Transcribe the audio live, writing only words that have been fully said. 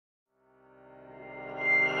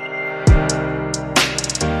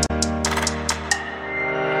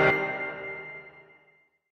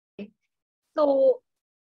So,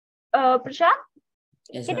 Prashant,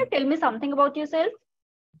 Yes, can you ma'am. tell me something about yourself?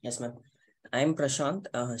 Yes, ma'am. I'm Prashant,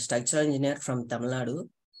 structural engineer from Tamil Nadu.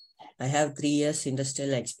 I have 3 years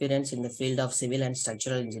industrial experience in the field of civil and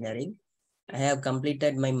structural engineering. I have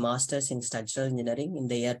completed my master's in structural engineering in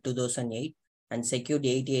the year 2008 and secured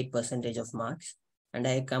 88% of marks. And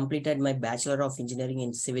I completed my bachelor of engineering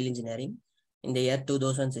in civil engineering in the year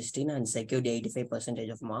 2016 and secured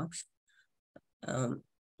 85% of marks.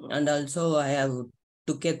 And also I have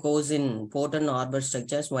took a course in port and harbor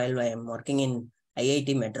structures while I am working in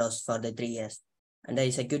IIT Madras for the 3 years. And I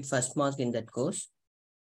secured first mark in that course.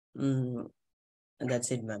 And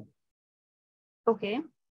that's it, ma'am. Okay.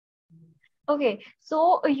 Okay.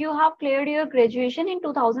 So you have cleared your graduation in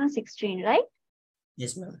 2016, right?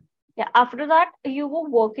 Yes, ma'am. Yeah. After that, you were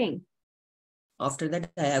working. After that,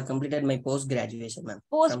 I have completed my post-graduation, ma'am.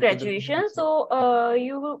 Post-graduation. So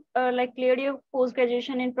you like cleared your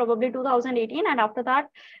post-graduation in probably 2018. And after that,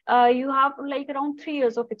 you have like around 3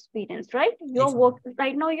 years of experience, right? You're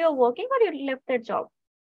right now you're working or you left that job?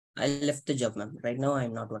 I left the job, ma'am. Right now,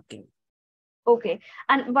 I'm not working. Okay.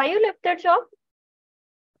 And why you left that job?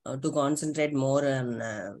 To concentrate more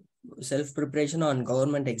on self-preparation on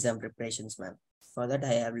government exam preparations, ma'am. For that,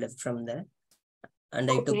 I have left from there. And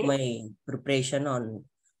I took my preparation on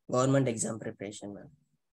government exam preparation, ma'am.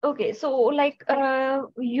 Okay, so like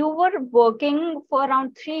you were working for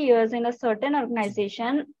around 3 years in a certain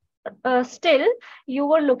organization. Still, you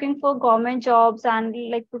were looking for government jobs and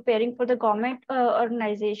like preparing for the government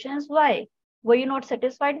organizations. Why? Were you not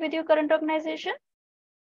satisfied with your current organization?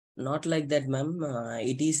 Not like that, ma'am.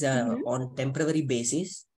 It is on temporary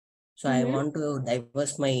basis. So I want to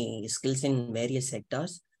diverse my skills in various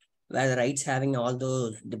sectors where the Rites having all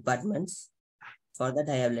those departments. For that,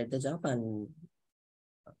 I have left the job and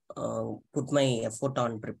put my effort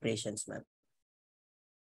on preparations, ma'am.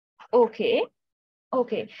 Okay.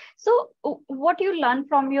 Okay. So what you learned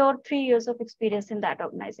from your 3 years of experience in that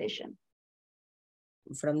organization?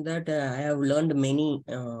 From that, I have learned many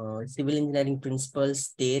civil engineering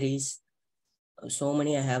principles, theories. So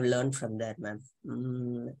many I have learned from that, ma'am.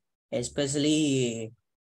 Especially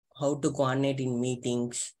how to coordinate in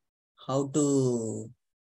meetings, how to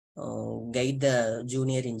guide the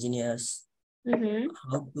junior engineers,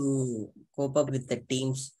 how to cope up with the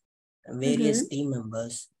teams, various team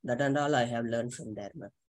members. That and all I have learned from there,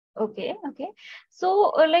 ma'am. Okay, okay.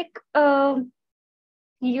 So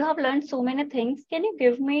you have learned so many things. Can you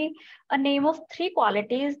give me a name of 3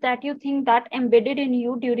 qualities that you think that embedded in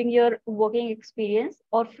you during your working experience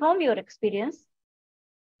or from your experience?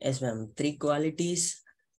 Yes, ma'am. 3 qualities,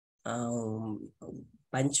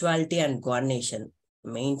 punctuality and coordination,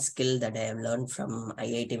 main skill that I have learned from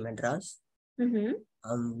IIT Madras.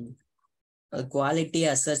 Quality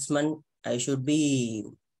assessment, I should be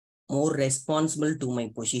more responsible to my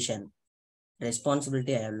position.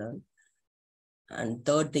 Responsibility I have learned. And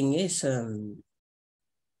third thing is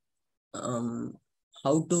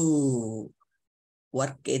how to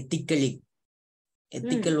work ethically.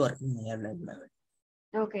 Ethical working I have learned.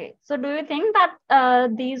 Okay. So do you think that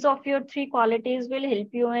these of your 3 qualities will help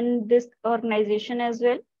you in this organization as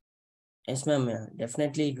well? Yes, ma'am. Yeah,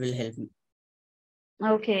 definitely it will help me.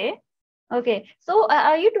 Okay. Okay. So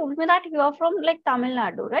you told me that you are from like Tamil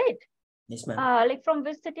Nadu, right? Yes, ma'am. Like from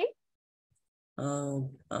which city?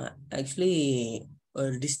 Actually,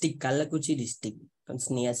 district, Kallakuchi district. It's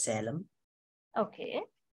near Salem. Okay.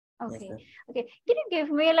 Okay. Yes, okay. Can you give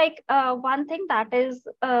me like one thing that is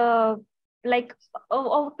like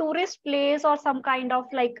a tourist place or some kind of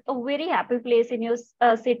like a very happy place in your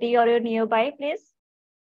city or your nearby place?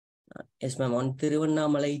 Yes, ma'am. On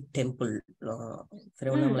Tiruvannamalai temple.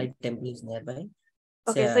 Tiruvannamalai temple is nearby.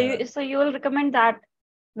 Okay, so you will recommend that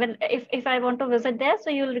when if I want to visit there, so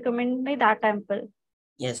you will recommend me that temple?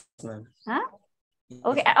 Yes, ma'am. Huh?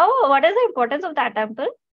 Okay. Oh, what is the importance of that temple?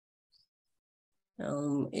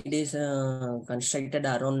 It is constructed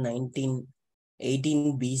around 18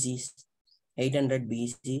 BCs, 800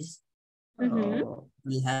 BCs.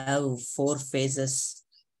 We have 4 phases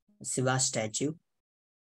Shiva statue.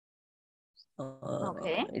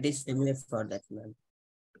 Okay. It is familiar for that, ma'am.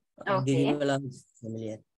 Okay. Girivala is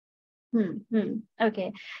familiar.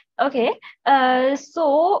 Okay. Okay.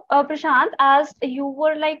 So Prashant, as you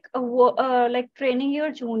were like training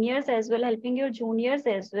your juniors as well, helping your juniors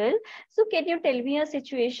as well. So can you tell me a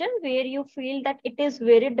situation where you feel that it is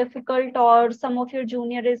very difficult, or some of your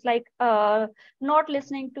junior is like not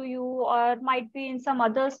listening to you, or might be in some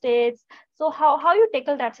other states? So how you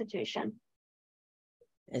tackle that situation?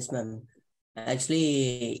 Yes, ma'am.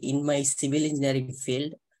 Actually, in my civil engineering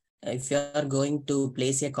field, if you are going to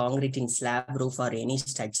place a concrete in slab roof or any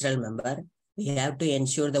structural member, we have to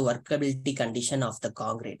ensure the workability condition of the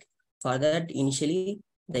concrete. For that, initially,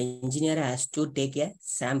 the engineer has to take a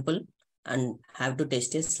sample and have to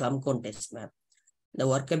test a slump cone test, ma'am. The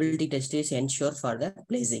workability test is ensured for the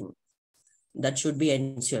placing. That should be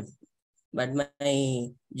ensured. But my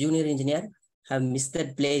junior engineer have missed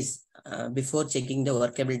that place before checking the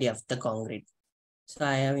workability of the concrete. So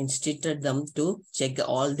I have instructed them to check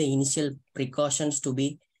all the initial precautions to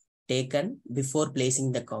be taken before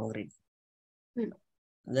placing the concrete.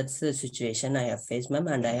 That's the situation I have faced, ma'am,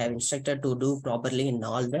 and I have instructed to do properly in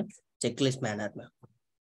all the checklist manner, ma'am.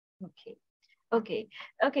 Okay.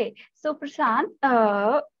 So Prashant,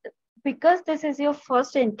 because this is your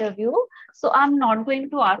first interview, so I'm not going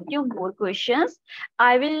to ask you more questions.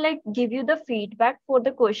 I will give you the feedback for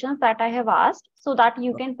the questions that I have asked so that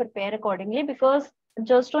you can prepare accordingly, because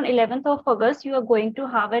just on 11th of August, you are going to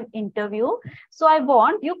have an interview. So I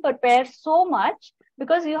want you prepare so much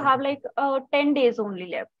because you have 10 days only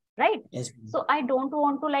left, right? Yes. So I don't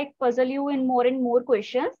want to puzzle you in more and more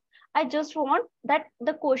questions. I just want that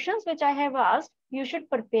the questions which I have asked, you should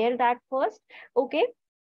prepare that first. Okay.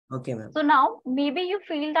 Okay, ma'am. So now maybe you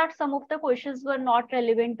feel that some of the questions were not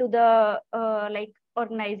relevant to the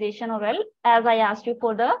organization or well, as I asked you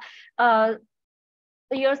for the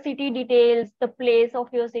your city details, the place of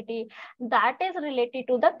your city, that is related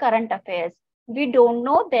to the current affairs. We don't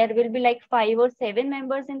know, there will be 5 or 7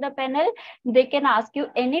 members in the panel. They can ask you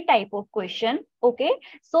any type of question. Okay.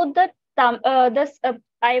 So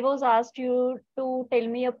I was asked you to tell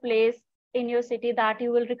me a place in your city that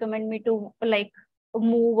you will recommend me to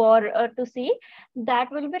move or to see.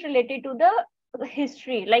 That will be related to the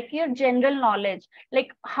history, your general knowledge,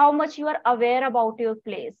 how much you are aware about your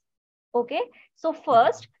place. Okay. So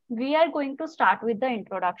first, we are going to start with the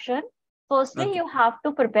introduction. Firstly, you have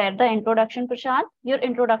to prepare the introduction, Prashant. Your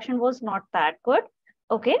introduction was not that good.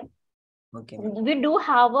 Okay. Okay. We do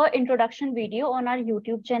have an introduction video on our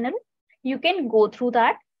YouTube channel. You can go through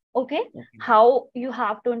that. Okay. How you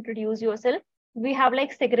have to introduce yourself. We have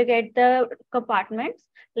segregate the compartments.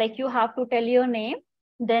 You have to tell your name,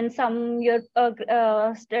 then your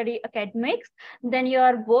study academics, then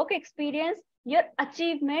your work experience, your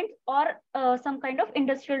achievement, or some kind of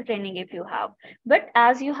industrial training if you have. But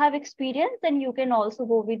as you have experience, then you can also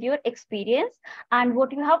go with your experience and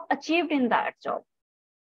what you have achieved in that job.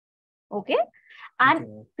 Okay. And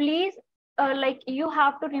please, you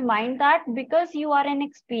have to remind that because you are an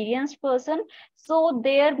experienced person, so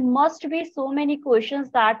there must be so many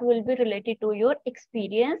questions that will be related to your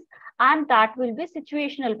experience, and that will be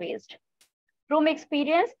situational based. From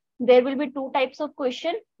experience, there will be 2 types of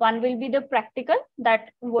question. One will be the practical,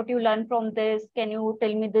 that what you learn from this, can you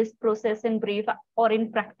tell me this process in brief or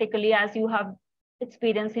in practically as you have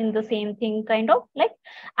experience in the same thing kind of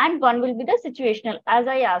and one will be the situational, as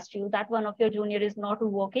I asked you that one of your junior is not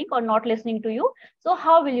working or not listening to you, so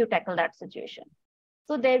how will you tackle that situation?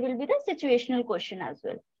 So there will be the situational question as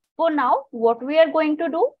well. For now, what we are going to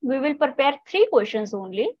do, we will prepare 3 questions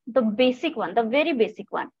only. The basic one, the very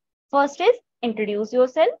basic one. First is introduce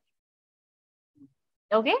yourself.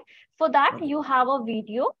 Okay. For that, you have a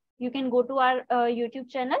video. You can go to our YouTube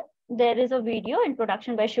channel. There is a video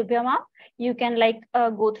introduction by Shubhya ma'am. You can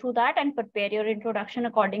go through that and prepare your introduction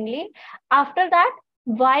accordingly. After that,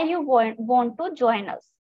 why you want to join us?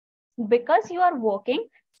 Because you are working,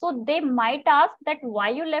 so they might ask that why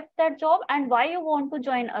you left that job and why you want to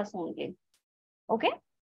join us only. Okay.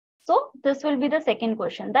 So this will be the second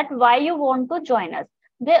question, that why you want to join us.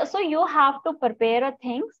 So you have to prepare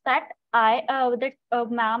things that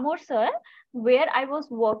ma'am or sir, where I was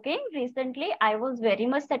working recently, I was very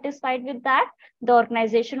much satisfied with that. The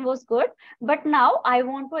organization was good, but now I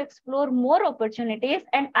want to explore more opportunities,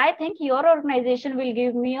 and I think your organization will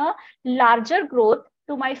give me a larger growth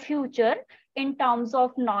to my future in terms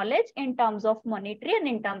of knowledge, in terms of monetary, and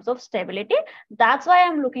in terms of stability. That's why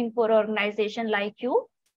I'm looking for an organization like you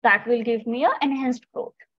that will give me an enhanced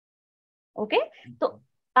growth. Okay. So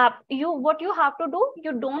what you have to do,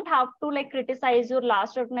 you don't have to criticize your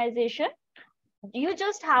last organization. You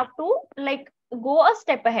just have to go a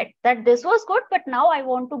step ahead, that this was good, but now I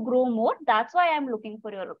want to grow more. That's why I'm looking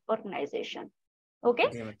for your organization.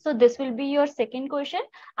 Okay. So this will be your second question.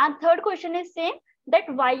 And third question is same, that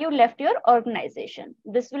why you left your organization.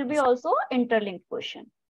 This will be also interlinked question.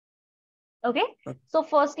 Okay. So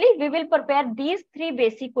firstly, we will prepare these 3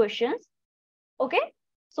 basic questions. Okay.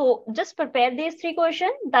 So just prepare these 3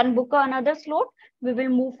 questions, then book another slot. We will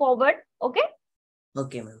move forward. Okay.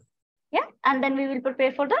 Okay, ma'am. Yeah. And then we will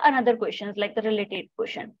prepare for the another questions, like the related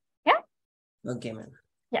question. Yeah. Okay, ma'am.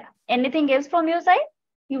 Yeah. Anything else from your side?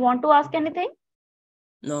 You want to ask anything?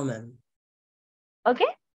 No, ma'am. Okay.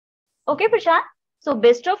 Okay, Prashant. So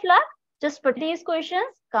best of luck. Just put these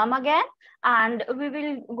questions, come again, and we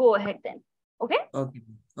will go ahead then. Okay. Okay.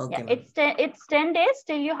 Okay. Yeah, it's 10 days.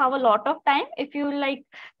 Still, you have a lot of time. If you like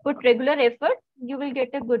put regular effort, you will get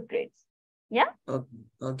a good grades. Yeah. Okay.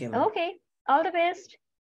 Okay. Okay. All the best.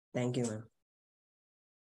 Thank you, ma'am.